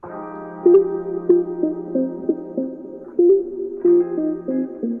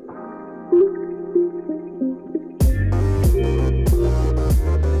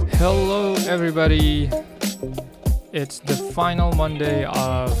Hello, everybody. It's the final Monday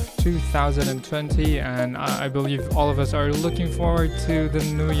of 2020, and I believe all of us are looking forward to the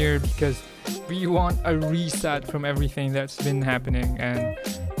new year because we want a reset from everything that's been happening. And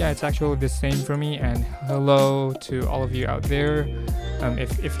yeah, it's actually the same for me. And hello to all of you out there.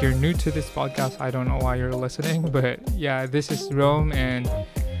 If you're new to this podcast, I don't know why you're listening, but yeah, this is Rome, and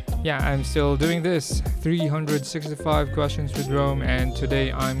yeah, I'm still doing this 365 questions with Rome, and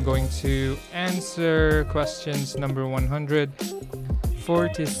today I'm going to answer questions number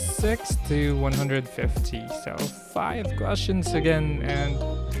 146 to 150. So 5 questions again, and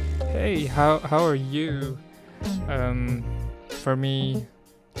hey, how are you? For me,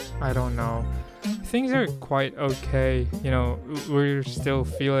 I don't know. Things are quite okay. We're still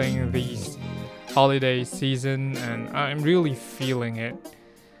feeling these holiday season, and I'm really feeling it.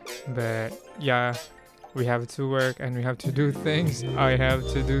 But yeah, we have to work and we have to do things. I have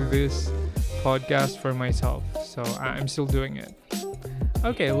to do this podcast for myself, so I'm still doing it.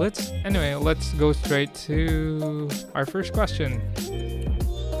 Okay, let's go straight to our first question.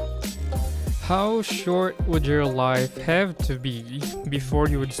 How short would your life have to be before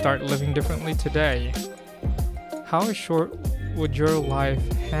you would start living differently today? How short would your life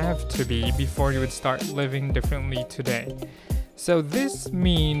have to be before you would start living differently today? So this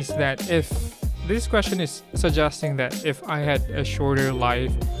means that if this question is suggesting that if I had a shorter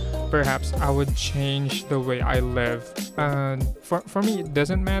life, perhaps I would change the way I live. And for me, it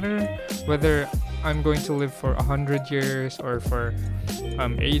doesn't matter whether I'm going to live for 100 years or for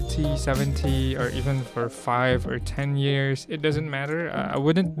 80, 70, or even for 5 or 10 years. It doesn't matter. I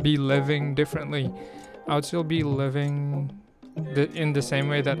wouldn't be living differently. I would still be living in the same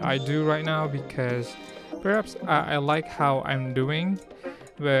way that I do right now, because perhaps I like how I'm doing.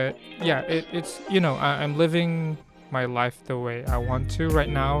 But yeah, it's I'm living my life the way I want to right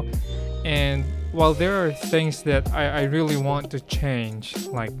now. And while there are things that I really want to change,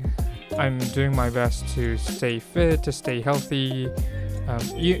 like I'm doing my best to stay fit, to stay healthy.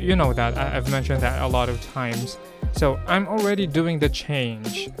 You know that I've mentioned that a lot of times. So I'm already doing the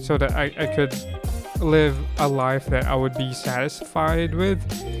change so that I could live a life that I would be satisfied with,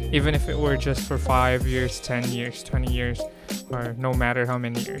 even if it were just for 5 years, 10 years, 20 years, or no matter how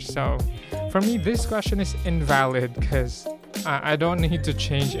many years. So for me, this question is invalid because I don't need to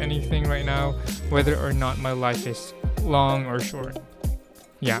change anything right now, whether or not my life is long or short.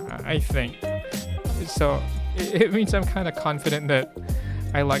 Yeah, I think. So it means I'm kind of confident that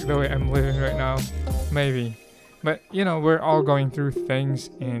I like the way I'm living right now. Maybe. But, we're all going through things,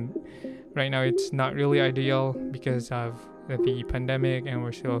 and right now it's not really ideal because of the pandemic, and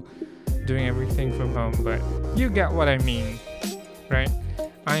we're still doing everything from home. But you get what I mean, right?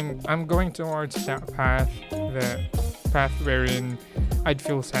 I'm going towards that path, the path wherein I'd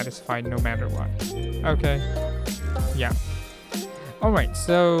feel satisfied no matter what. Okay? Yeah. Alright,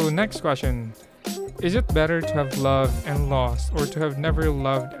 so next question. Is it better to have loved and lost, or to have never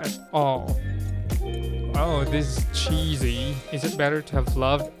loved at all? Oh, this is cheesy. Is it better to have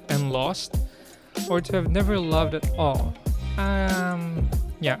loved and lost, or to have never loved at all?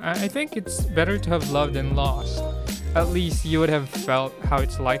 Yeah, I think it's better to have loved and lost. At least you would have felt how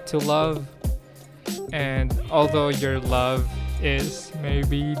it's like to love. And although your love is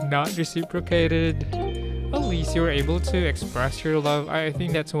maybe not reciprocated, at least you were able to express your love. I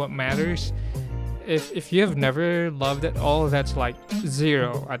think that's what matters. If you have never loved at all, that's like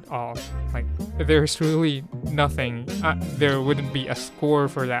 0 at all. Like, there's really nothing. There wouldn't be a score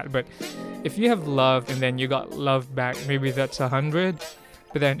for that. But if you have loved and then you got loved back, maybe that's 100.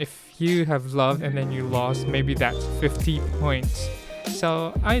 But then if you have loved and then you lost, maybe that's 50 points.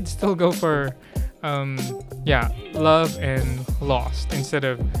 So I'd still go for love and lost instead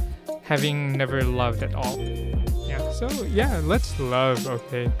of having never loved at all. Yeah, so yeah, let's love,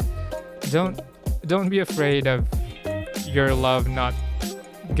 okay? Don't be afraid of your love not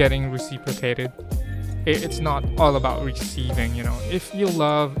getting reciprocated. It's not all about receiving, If you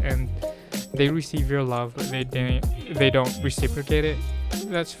love and they receive your love but they don't reciprocate it,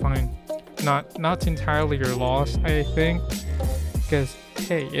 that's fine. Not entirely your loss, I think, because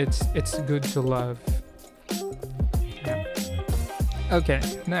hey, it's good to love. Yeah. Okay,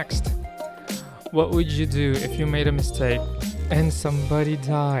 next. What would you do if you made a mistake and somebody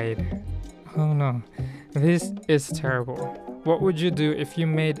died? Oh no, this is terrible. What would you do if you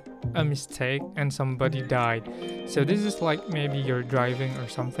made a mistake and somebody died? So this is like maybe you're driving or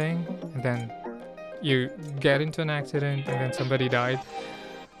something, and then you get into an accident and then somebody died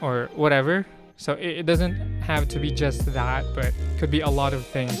or whatever. So it doesn't have to be just that, but it could be a lot of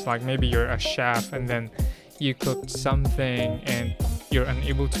things, like maybe you're a chef and then you cooked something and you're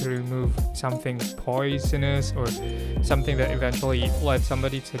unable to remove something poisonous or something that eventually led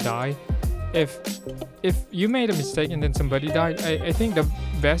somebody to die. If you made a mistake and then somebody died, I think the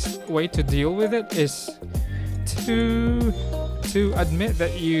best way to deal with it is to admit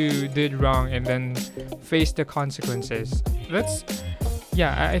that you did wrong and then face the consequences.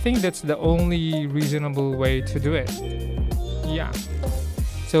 I think that's the only reasonable way to do it. Yeah.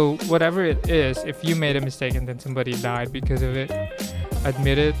 So whatever it is, if you made a mistake and then somebody died because of it,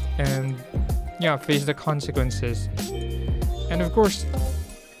 admit it and face the consequences. And of course,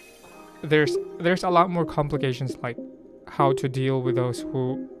 there's a lot more complications, like how to deal with those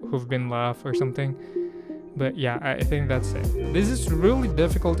who've been left or something. But yeah, I think that's it. This is really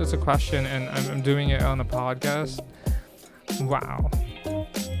difficult as a question, and I'm doing it on a podcast. Wow.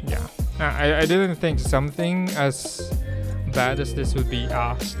 Yeah. I didn't think something as bad as this would be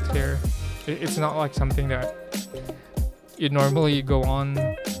asked here. It's not like something that you normally go on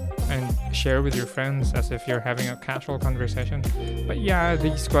and share with your friends as if you're having a casual conversation. But yeah,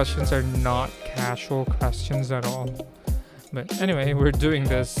 these questions are not casual questions at all. But anyway, we're doing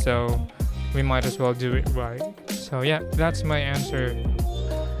this, so we might as well do it right. So yeah, that's my answer.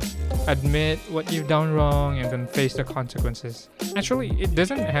 Admit what you've done wrong and then face the consequences. Actually, it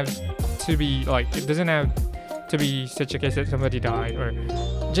doesn't have to be such a case that somebody died or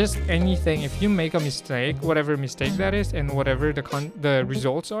just anything. If you make a mistake, whatever mistake that is and whatever the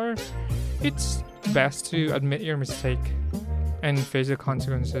results are, it's best to admit your mistake and face the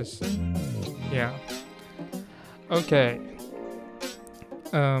consequences. Yeah. Okay.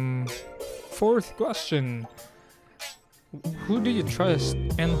 Fourth question. Who do you trust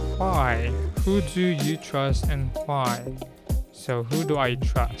and why? Who do you trust and why? So who do I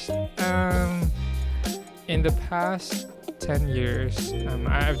trust? In the past 10 years,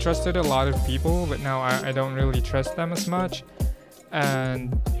 I've trusted a lot of people, but now I don't really trust them as much.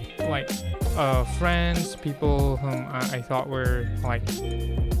 And friends, people whom I thought were like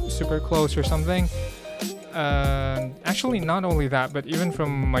super close or something. Actually, not only that, but even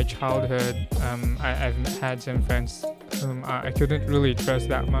from my childhood, I've had some friends whom I couldn't really trust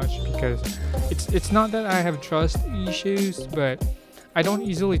that much, because it's not that I have trust issues, but I don't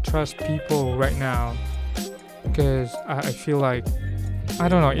easily trust people right now, because I feel like, I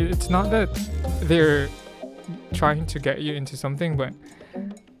don't know, it's not that they're trying to get you into something, but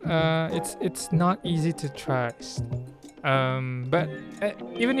it's not easy to trust. But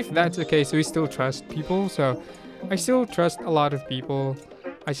even if that's the case, we still trust people. So I still trust a lot of people.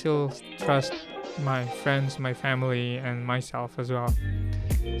 I still trust my friends, my family, and myself as well.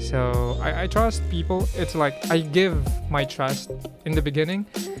 So I trust people. It's like I give my trust in the beginning,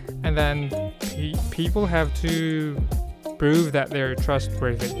 and then people have to prove that they're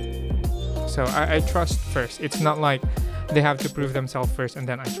trustworthy. So I trust first. It's not like they have to prove themselves first and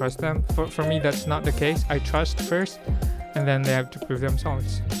then I trust them. For me, that's not the case. I trust first and then they have to prove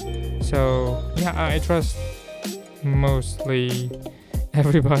themselves. So yeah, I trust mostly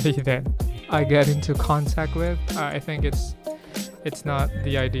everybody that I get into contact with. I think it's not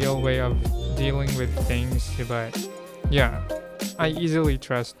the ideal way of dealing with things, but yeah, I easily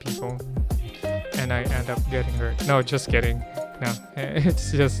trust people and I end up getting hurt. No, just kidding. No,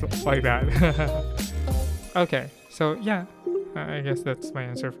 it's just like that. Okay, so yeah, I guess that's my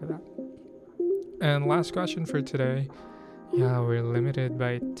answer for that. And last question for today. Yeah, we're limited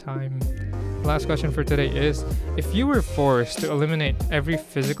by time. Last question for today is, if you were forced to eliminate every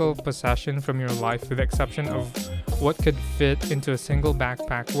physical possession from your life with the exception of what could fit into a single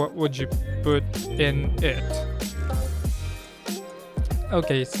backpack, what would you put in it?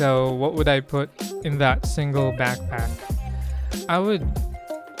 Okay, so what would I put in that single backpack? I would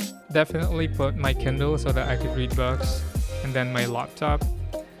definitely put my Kindle so that I could read books, and then my laptop,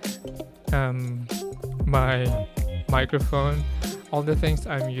 my microphone, all the things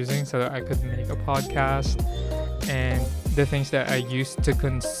I'm using so that I could make a podcast, and the things that I used to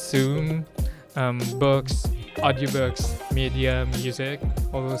consume, books, audiobooks, media, music,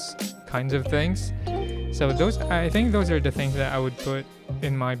 all those kinds of things. So I think those are the things that I would put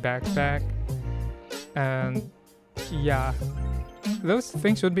in my backpack. And yeah, those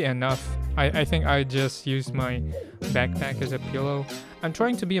things would be enough. I think I just use my backpack as a pillow. I'm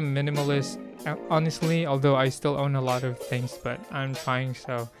trying to be a minimalist, honestly, although I still own a lot of things, but I'm trying.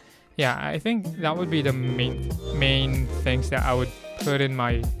 So yeah, I think that would be the main things that I would put in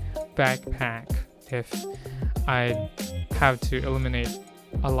my backpack if I have to eliminate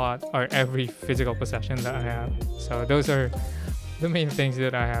a lot or every physical possession that I have. So those are the main things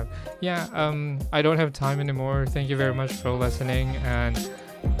that I have. Yeah, I don't have time anymore. Thank you very much for listening, and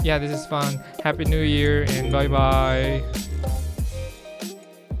yeah, this is fun. Happy New Year and bye bye.